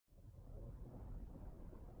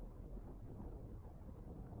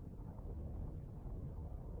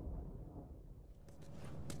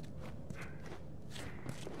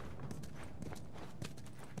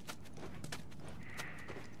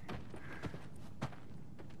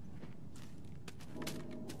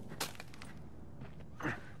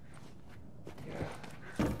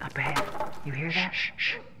You hear that? Shh,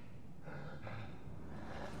 shh.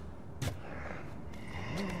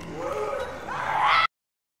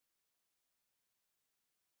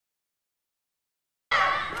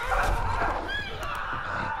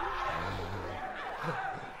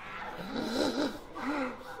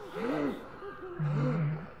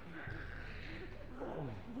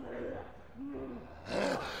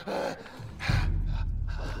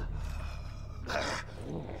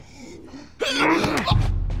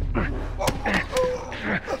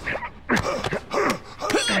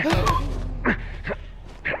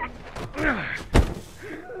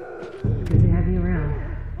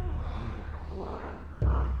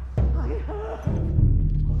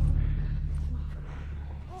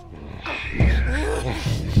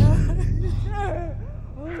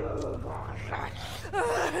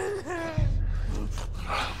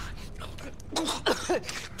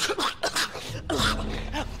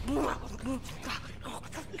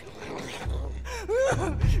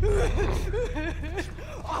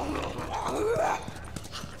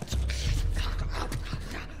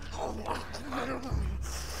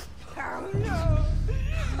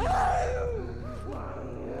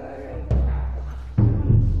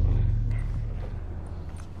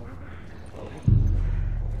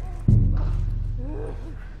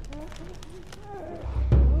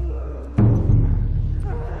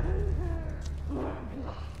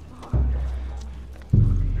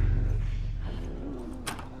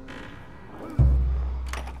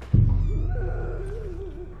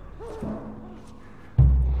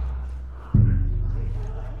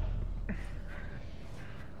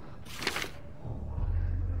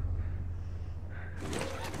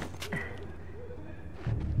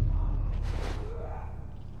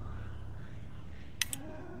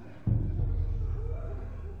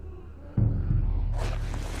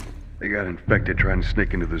 They got infected trying to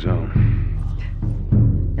sneak into the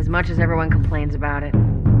zone. As much as everyone complains about it,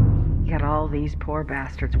 you got all these poor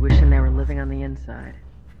bastards wishing they were living on the inside.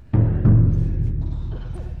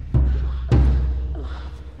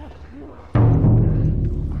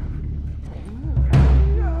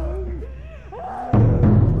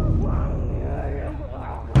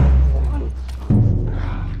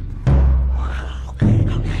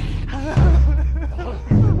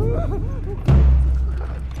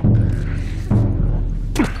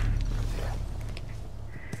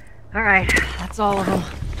 All right, that's all of them.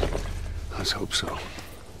 Let's hope so.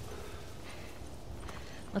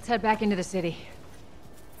 Let's head back into the city.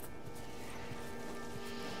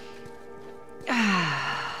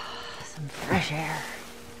 Some fresh air.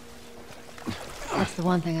 That's the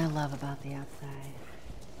one thing I love about the outside.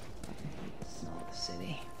 The smell of the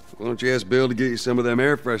city. Why don't you ask Bill to get you some of them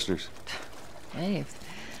air fresheners? Hey, if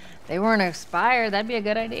they weren't expired, that'd be a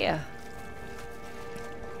good idea.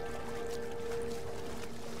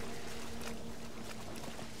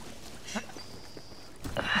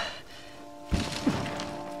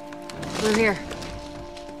 Through here.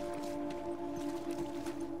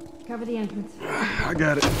 Cover the entrance. I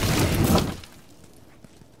got it.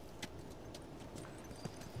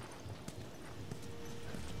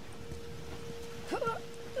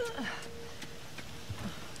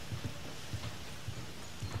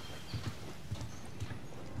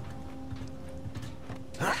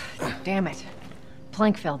 Damn it.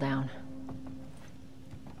 Plank fell down.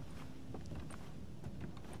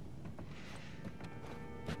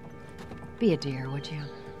 Be a dear, would you?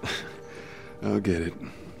 I'll get it.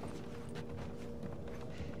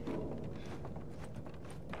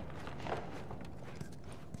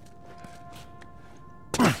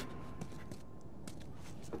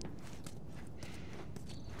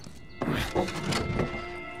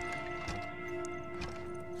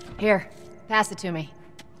 Here, pass it to me.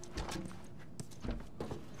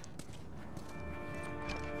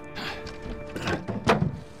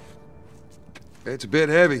 It's a bit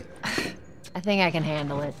heavy. I think I can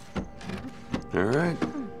handle it. All right.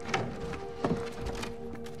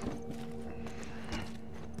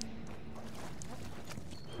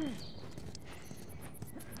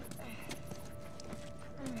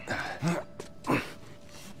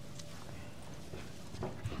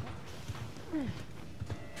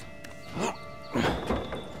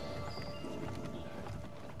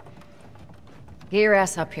 Get your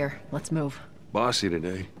ass up here. Let's move. Bossy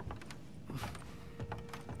today.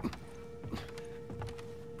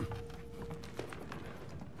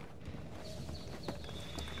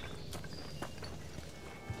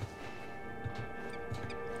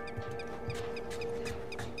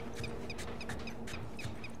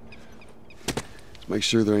 Make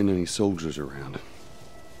sure there ain't any soldiers around.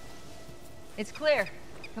 It's clear.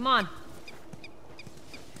 Come on.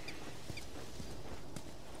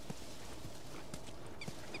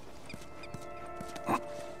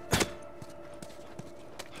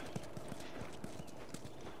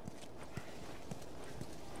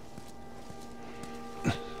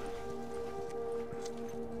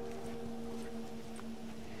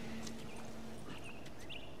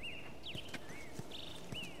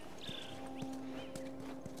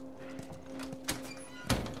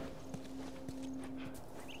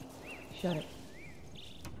 Shut it.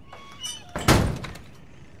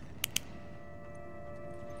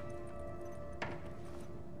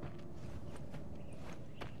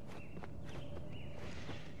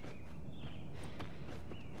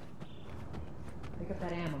 Pick up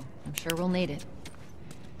that ammo. I'm sure we'll need it.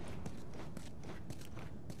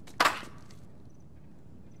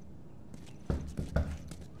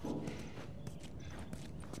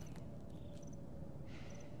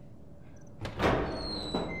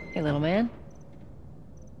 Hey, little man.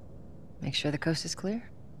 Make sure the coast is clear.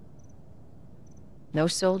 No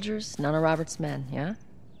soldiers, none of Robert's men, yeah?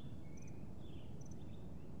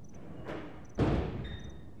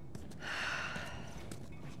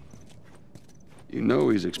 You know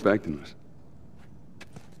he's expecting us.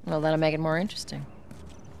 Well, that'll make it more interesting.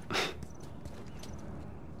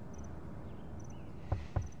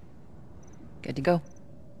 Good to go.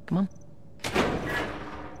 Come on.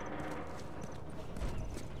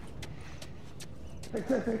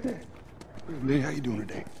 Hey. Lee, how you doing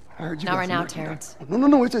today? I heard you Not got right some now, work to do. Terrence.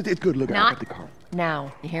 No, it's good. Look, I Not got the car.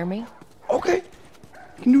 now. You hear me? Okay,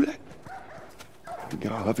 you can do that. You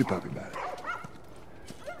get all huffy puppy about it.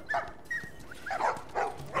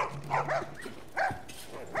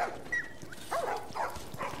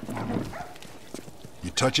 You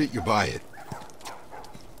touch it, you buy it.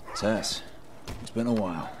 Tess, it's been a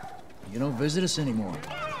while. You don't visit us anymore. What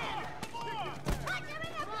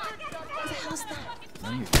the hell's that?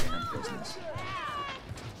 None of your damn business.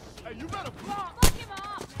 Hey, you better block. Fuck him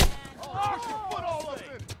up, man. Push your foot all up in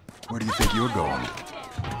it. Where do you think you're going?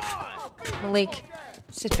 Malik,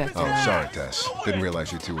 sit back Oh, there. sorry, Tess. Didn't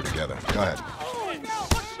realize you two were together. Go ahead.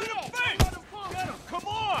 Come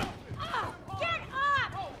on. Get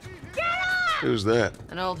up! Get up! Who's that?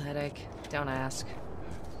 An old headache. Don't ask.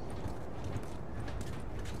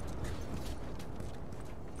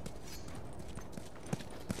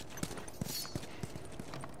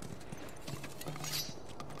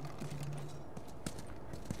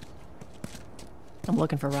 I'm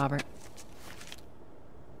looking for Robert.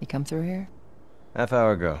 You come through here? Half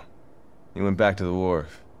hour ago. He went back to the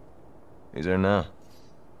wharf. He's there now.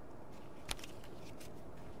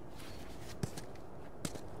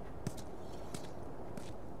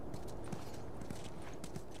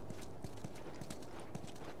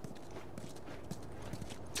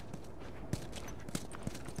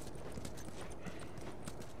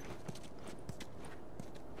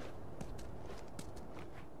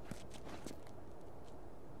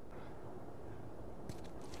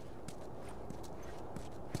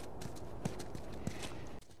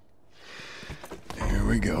 Here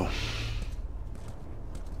we go.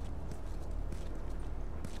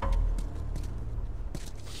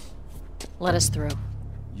 Let us through.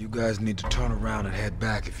 You guys need to turn around and head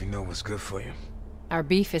back if you know what's good for you. Our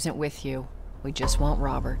beef isn't with you. We just want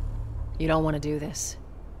Robert. You don't want to do this.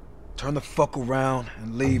 Turn the fuck around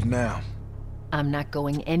and leave now. I'm not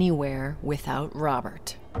going anywhere without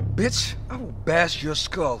Robert. Bitch, I will bash your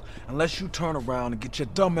skull unless you turn around and get your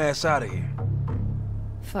dumb ass out of here.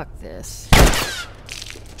 Fuck this.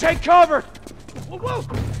 Take cover! Whoa, whoa.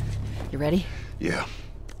 You ready? Yeah.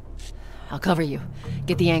 I'll cover you.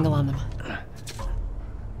 Get the angle on them.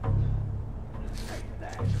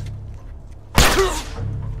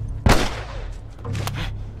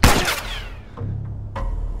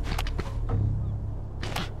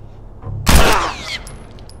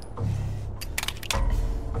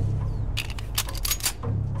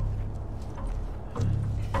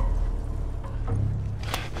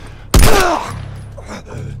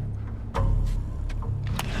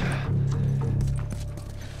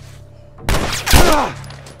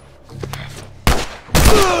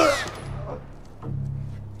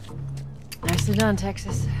 Nicely done,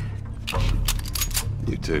 Texas.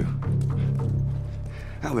 You too.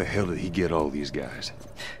 How the hell did he get all these guys?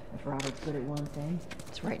 If Robert's good at one thing,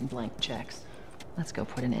 it's writing blank checks. Let's go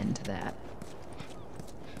put an end to that.